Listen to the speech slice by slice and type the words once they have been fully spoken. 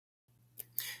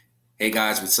Hey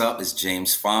guys, what's up? It's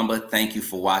James Famba. Thank you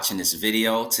for watching this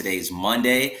video. Today's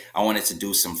Monday. I wanted to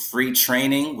do some free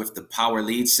training with the Power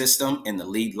Lead system in the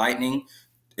Lead Lightning.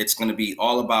 It's going to be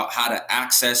all about how to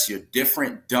access your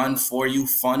different done-for-you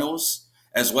funnels,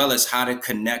 as well as how to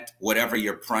connect whatever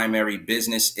your primary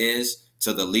business is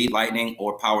to the Lead Lightning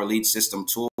or Power Lead system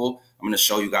tool. I'm going to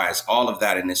show you guys all of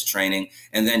that in this training,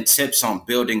 and then tips on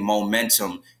building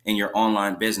momentum in your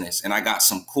online business. And I got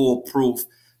some cool proof.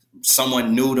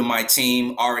 Someone new to my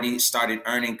team already started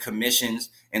earning commissions.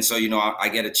 And so, I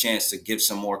get a chance to give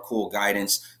some more cool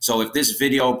guidance. So if this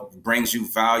video brings you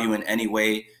value in any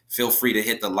way, feel free to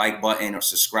hit the like button or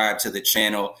subscribe to the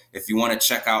channel. If you want to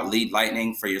check out Lead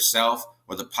Lightning for yourself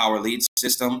or the Power Lead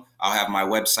system, I'll have my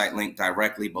website linked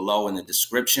directly below in the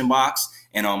description box.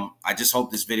 And I just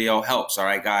hope this video helps. All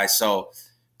right, guys. So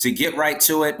to get right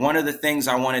to it, one of the things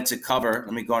I wanted to cover,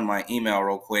 let me go on my email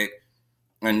real quick.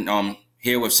 And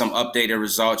here with some updated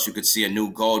results, you could see a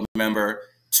new gold member,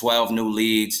 12 new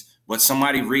leads. But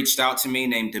somebody reached out to me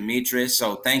named Demetrius.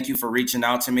 So thank you for reaching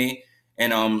out to me.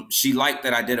 And she liked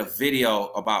that I did a video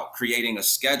about creating a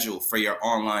schedule for your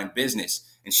online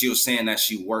business. And she was saying that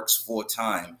she works full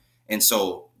time. And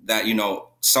so that,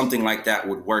 something like that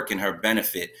would work in her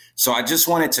benefit. So I just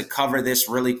wanted to cover this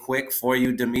really quick for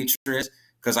you, Demetrius,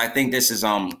 because I think this is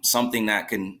something that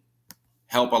can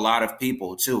help a lot of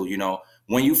people too.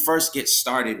 When you first get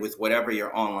started with whatever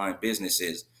your online business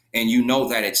is, and you know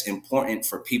that it's important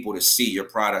for people to see your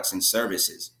products and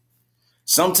services.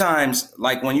 Sometimes,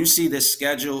 like when you see this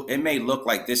schedule, it may look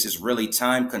like this is really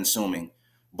time consuming,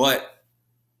 but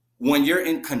when you're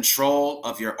in control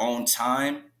of your own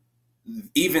time,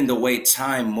 even the way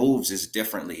time moves is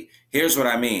differently. Here's what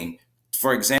I mean.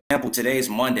 For example, today's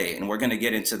Monday, and we're going to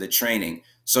get into the training.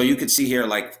 So you could see here,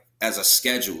 like as a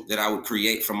schedule that I would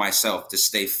create for myself to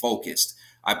stay focused.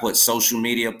 I put social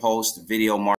media posts,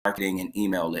 video marketing, and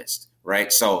email list,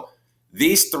 right? So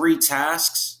these 3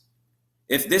 tasks,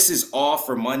 if this is all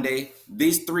for Monday,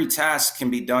 these 3 tasks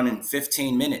can be done in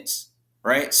 15 minutes,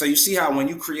 right? So you see how when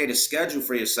you create a schedule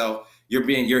for yourself,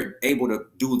 you're able to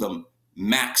do the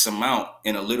max amount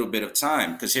in a little bit of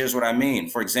time. Because here's what I mean.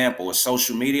 For example, a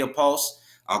social media post,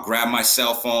 I'll grab my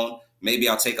cell phone, maybe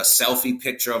I'll take a selfie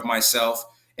picture of myself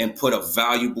and put a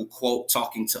valuable quote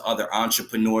talking to other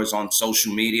entrepreneurs on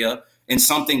social media and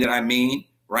something that I mean,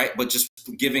 right? But just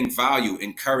giving value,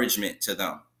 encouragement to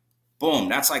them. Boom,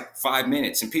 that's like 5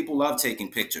 minutes. And people love taking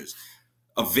pictures.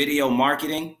 A video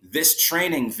marketing, this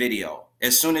training video,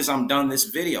 as soon as I'm done this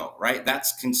video, right?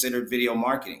 That's considered video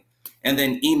marketing. And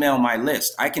then email my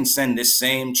list. I can send this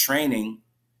same training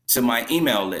to my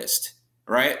email list,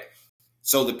 right?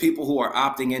 So the people who are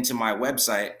opting into my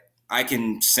website, I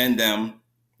can send them,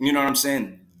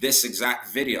 this exact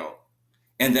video.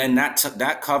 And then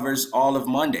that covers all of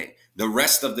Monday. The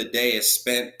rest of the day is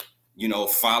spent,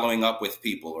 following up with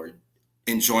people or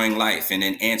enjoying life and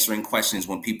then answering questions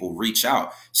when people reach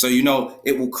out. So,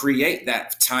 it will create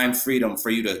that time freedom for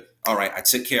you to, all right, I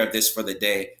took care of this for the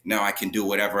day. Now I can do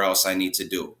whatever else I need to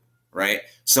do, right?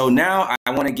 So now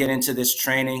I want to get into this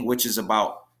training, which is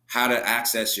about how to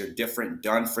access your different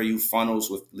done-for-you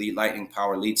funnels with Lead Lightning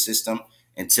Power Lead System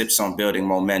and tips on building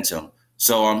momentum.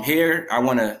 So I'm here. I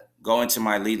want to go into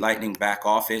my Lead Lightning back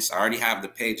office. I already have the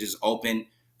pages open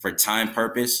for time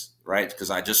purpose, right? Because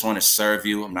I just want to serve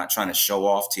you. I'm not trying to show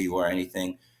off to you or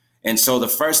anything. And so the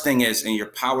first thing is in your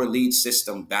Power Lead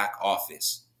System back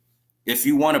office. If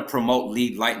you want to promote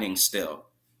Lead Lightning still,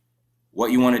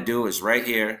 what you want to do is right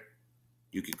here,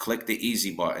 you can click the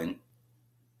easy button.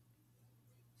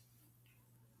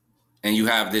 And you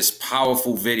have this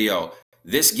powerful video.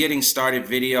 This getting started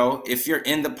video, if you're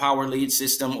in the Power Lead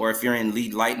system or if you're in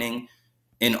Lead Lightning,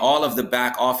 in all of the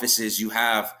back offices, you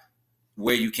have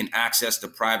where you can access the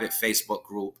private Facebook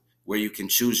group, where you can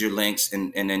choose your links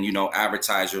and then,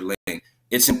 advertise your link.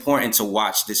 It's important to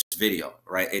watch this video,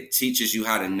 right? It teaches you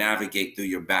how to navigate through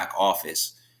your back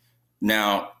office.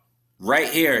 Now, right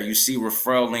here, you see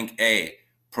referral link A,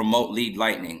 promote Lead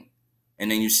Lightning.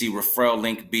 And then you see referral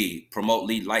link B, promote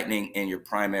Lead Lightning in your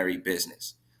primary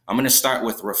business. I'm going to start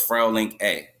with referral link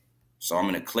A. So I'm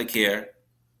going to click here.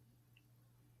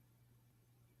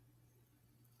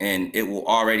 And it will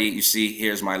already, you see,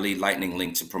 here's my Lead Lightning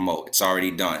link to promote. It's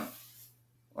already done.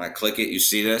 When I click it, you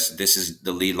see this? This is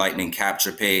the Lead Lightning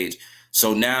capture page.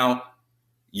 So now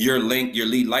your link, your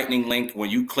Lead Lightning link, when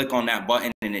you click on that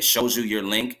button and it shows you your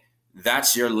link,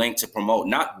 that's your link to promote.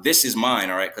 Not this is mine,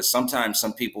 all right? Because sometimes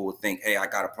some people will think, hey, I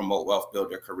got to promote Wealth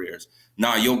Builder Careers.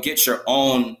 No, you'll get your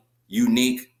own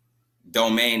unique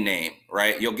domain name,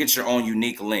 right? You'll get your own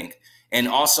unique link. And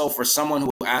also for someone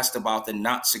who asked about the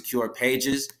not secure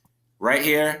pages, right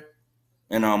here,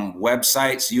 and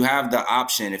websites, you have the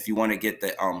option if you want to get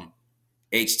the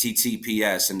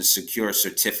HTTPS and the secure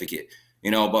certificate,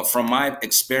 but from my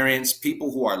experience,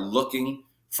 people who are looking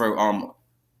for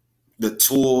the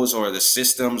tools or the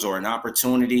systems or an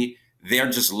opportunity, they're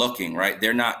just looking, right?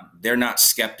 They're not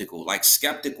skeptical. Like,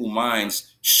 skeptical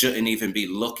minds shouldn't even be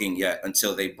looking yet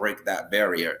until they break that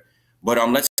barrier. But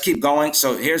let's keep going.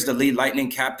 So here's the Lead Lightning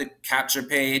capture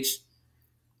page.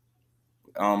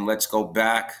 Let's go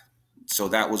back. So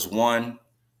that was one.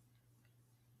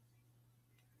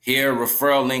 Here,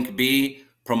 referral link B,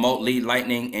 promote Lead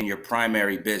Lightning in your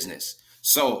primary business.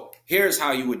 So here's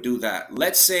how you would do that.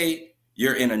 Let's say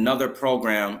you're in another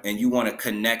program and you want to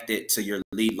connect it to your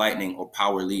Lead Lightning or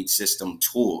Power Lead system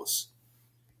tools.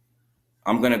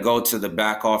 I'm going to go to the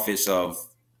back office of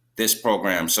this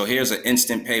program. So here's an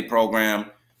instant pay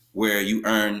program where you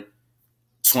earn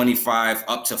 $25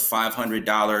 up to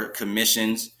 $500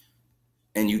 commissions,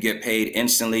 and you get paid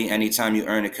instantly anytime you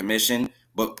earn a commission.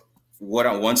 But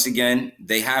once again,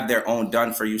 they have their own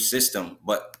done for you system.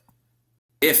 But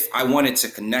if I wanted to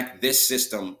connect this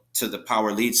system to the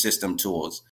Power Lead system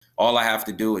tools, all I have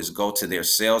to do is go to their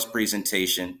sales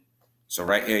presentation. So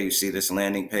right here, you see this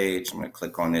landing page. I'm going to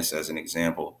click on this as an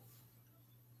example.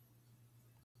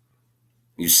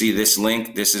 You see this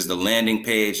link. This is the landing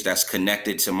page that's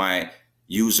connected to my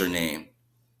username.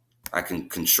 I can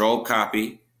control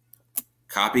copy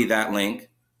that link.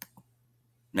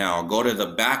 Now I'll go to the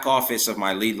back office of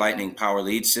my Lead Lightning Power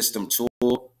Lead system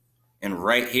tool. And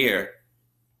right here,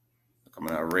 I'm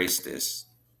going to erase this.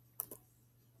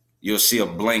 You'll see a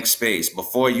blank space.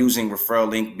 Before using referral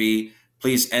link B,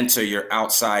 please enter your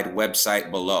outside website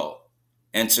below.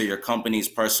 Enter your company's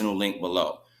personal link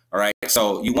below. All right.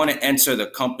 So you want to enter the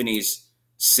company's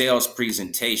sales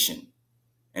presentation,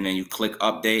 and then you click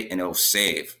update and it'll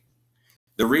save.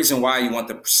 The reason why you want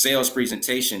the sales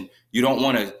presentation, you don't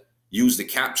want to use the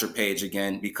capture page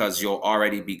again because you'll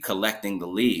already be collecting the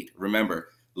lead. Remember,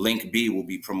 link B will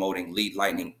be promoting Lead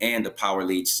Lightning and the Power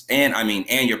Leads and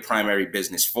your primary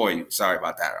business for you. Sorry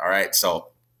about that. All right. So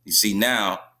you see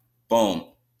now, boom,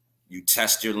 you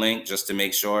test your link just to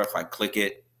make sure. If I click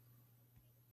it,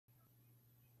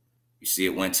 you see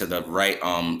it went to the right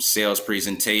sales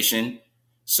presentation.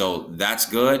 So that's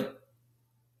good.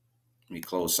 Let me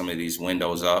close some of these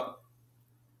windows up.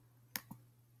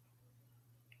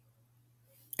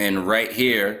 And right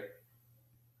here,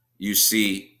 you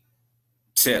see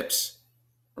tips,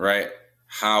 right?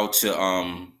 How do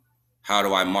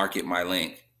I market my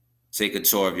link? Take a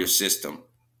tour of your system.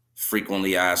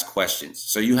 Frequently asked questions.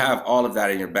 So you have all of that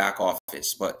in your back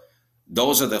office, but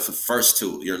those are the first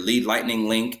two. Your Lead Lightning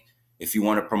link, if you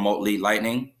want to promote Lead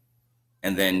Lightning,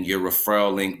 and then your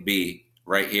referral link B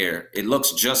right here. It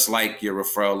looks just like your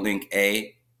referral link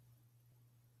A,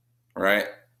 right?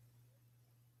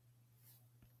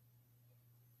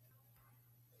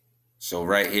 So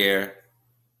right here,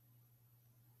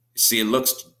 see, it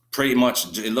looks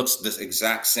the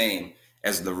exact same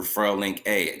as the referral link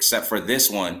A, except for this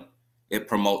one, it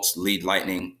promotes Lead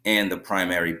Lightning and the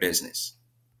primary business.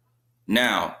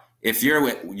 Now, if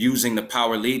you're using the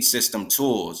Power Lead system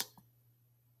tools,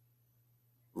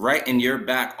 right in your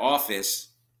back office,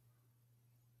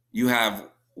 you have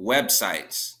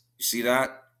websites. You see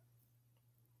that?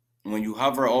 When you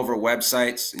hover over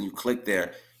websites and you click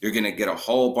there, you're going to get a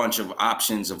whole bunch of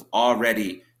options of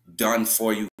already done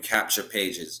for you capture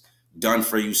pages, done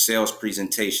for you sales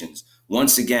presentations.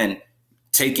 Once again,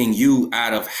 taking you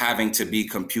out of having to be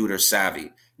computer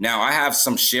savvy. Now, I have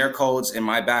some share codes in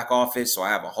my back office, so I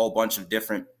have a whole bunch of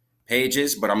different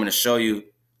pages, but I'm going to show you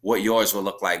what yours will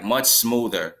look like, much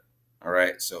smoother. All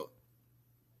right, so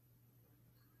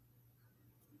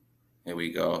here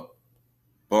we go.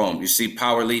 Boom, you see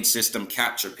Power Lead system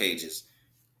capture pages,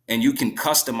 and you can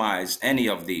customize any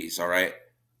of these, all right?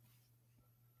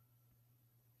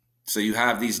 So you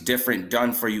have these different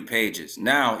done for you pages.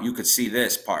 Now you could see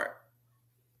this part.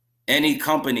 Any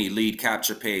company lead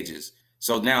capture pages.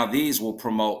 So now these will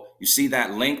promote, you see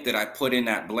that link that I put in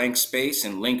that blank space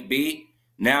in link B?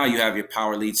 Now you have your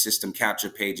Power Lead system capture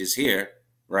pages here,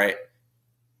 right?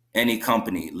 Any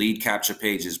company lead capture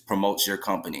pages promotes your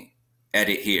company.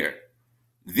 Edit here.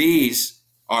 These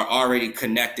are already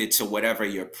connected to whatever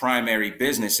your primary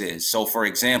business is. So for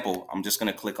example, I'm just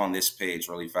going to click on this page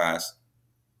really fast.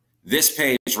 This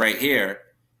page right here,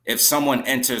 if someone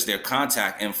enters their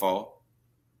contact info,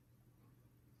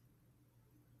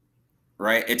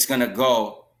 right, it's going to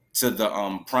go to the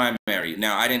primary.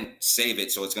 Now, I didn't save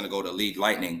it, so it's going to go to Lead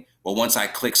Lightning. But once I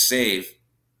click save,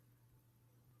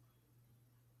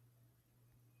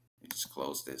 let's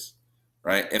close this,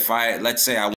 right? If let's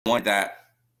say I want that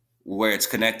where it's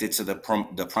connected to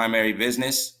the primary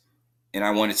business and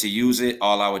I wanted to use it,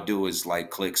 all I would do is like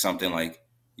click something like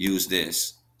use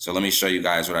this. So let me show you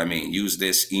guys what I mean. Use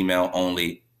this email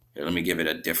only. Here, let me give it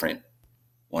a different,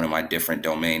 one of my different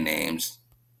domain names.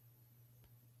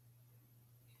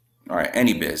 All right,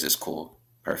 AnyBiz is cool.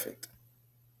 Perfect.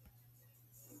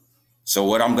 So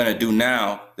what I'm going to do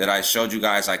now that I showed you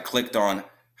guys, I clicked on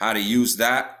how to use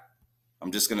that.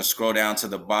 I'm just going to scroll down to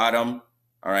the bottom.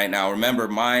 All right, now remember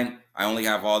mine, I only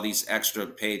have all these extra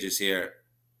pages here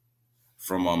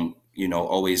from,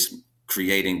 always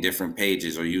creating different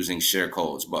pages or using share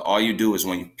codes. But all you do is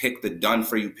when you pick the done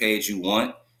for you page you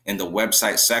want in the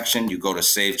website section, you go to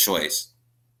save choice.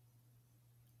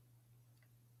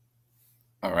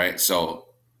 All right, so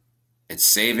it's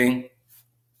saving.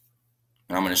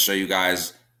 And I'm going to show you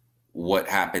guys what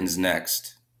happens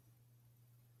next.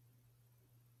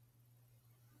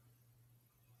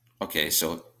 Okay,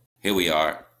 so here we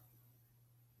are.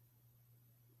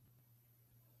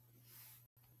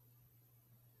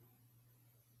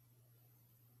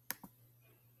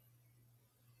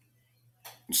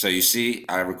 So you see,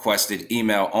 I requested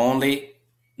email only.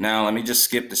 Now let me just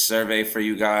skip the survey for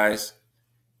you guys.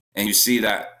 And you see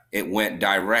that it went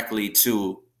directly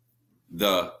to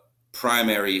the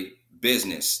primary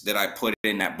business that I put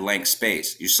in that blank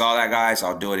space. You saw that, guys?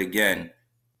 I'll do it again.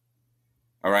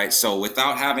 All right, so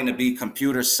without having to be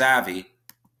computer savvy, let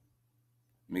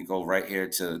me go right here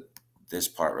to this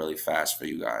part really fast for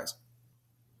you guys.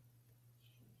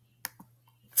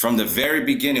 From the very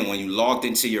beginning, when you logged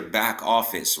into your back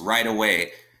office right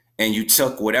away and you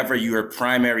took whatever your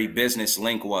primary business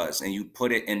link was and you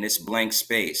put it in this blank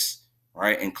space,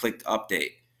 right, and clicked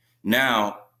update.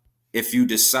 Now, if you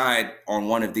decide on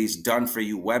one of these done for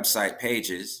you website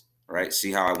pages, right,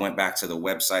 see how I went back to the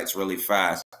websites really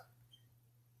fast.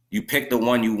 You pick the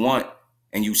one you want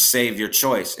and you save your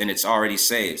choice and it's already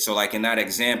saved. So like in that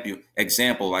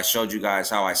example, I showed you guys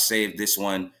how I saved this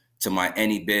one to my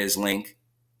AnyBiz link,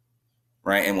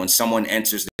 right? And when someone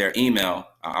enters their email,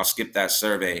 I'll skip that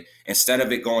survey. Instead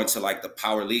of it going to like the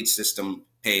Power Lead System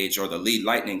page or the Lead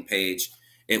Lightning page,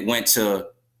 it went to,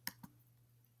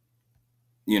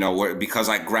 where, because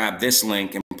I grabbed this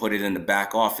link and put it in the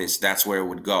back office, that's where it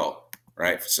would go,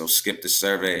 right? So skip the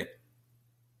survey.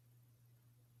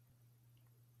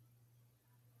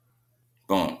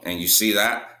 Boom. And you see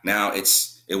that? Now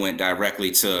it went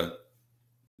directly to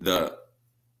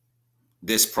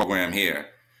this program here.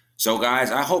 So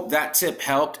guys, I hope that tip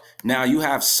helped. Now you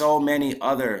have so many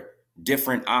other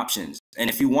different options. And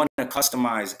if you want to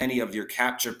customize any of your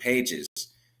capture pages,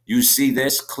 you see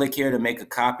this, click here to make a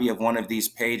copy of one of these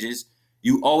pages.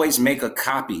 You always make a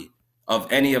copy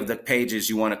of any of the pages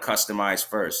you want to customize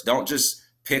first. Don't just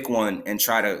pick one and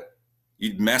try to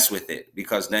mess with it,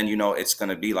 because then it's going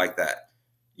to be like that.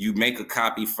 You make a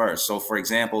copy first. So for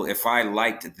example, if I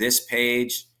liked this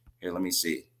page, here, let me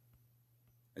see.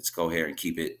 Let's go here and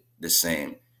keep it the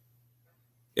same.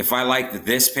 If I liked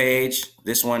this page,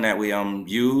 this one that we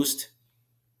used,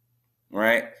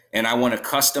 right, and I want to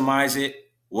customize it,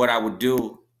 what I would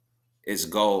do is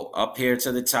go up here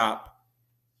to the top.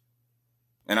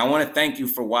 And I want to thank you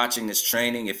for watching this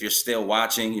training. If you're still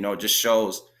watching, it just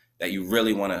shows that you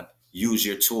really want to use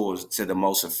your tools to the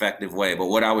most effective way. But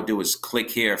what I would do is click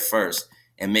here first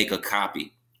and make a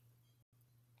copy.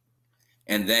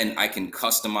 And then I can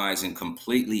customize and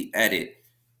completely edit.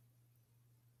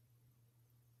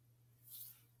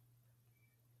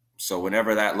 So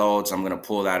whenever that loads, I'm going to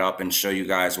pull that up and show you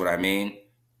guys what I mean.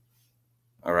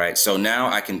 All right, so now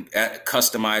I can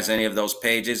customize any of those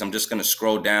pages. I'm just going to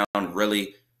scroll down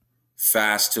really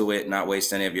fast to it, not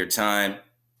waste any of your time.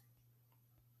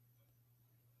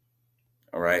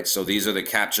 All right, so these are the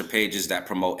capture pages that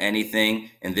promote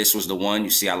anything. And this was the one, you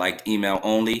see, I liked email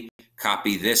only.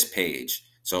 Copy this page.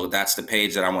 So that's the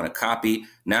page that I want to copy.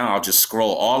 Now I'll just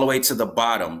scroll all the way to the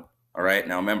bottom. All right,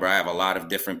 now remember, I have a lot of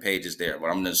different pages there, but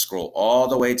I'm going to scroll all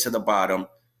the way to the bottom,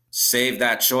 save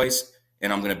that choice,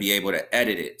 and I'm going to be able to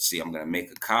edit it. See, I'm going to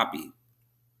make a copy.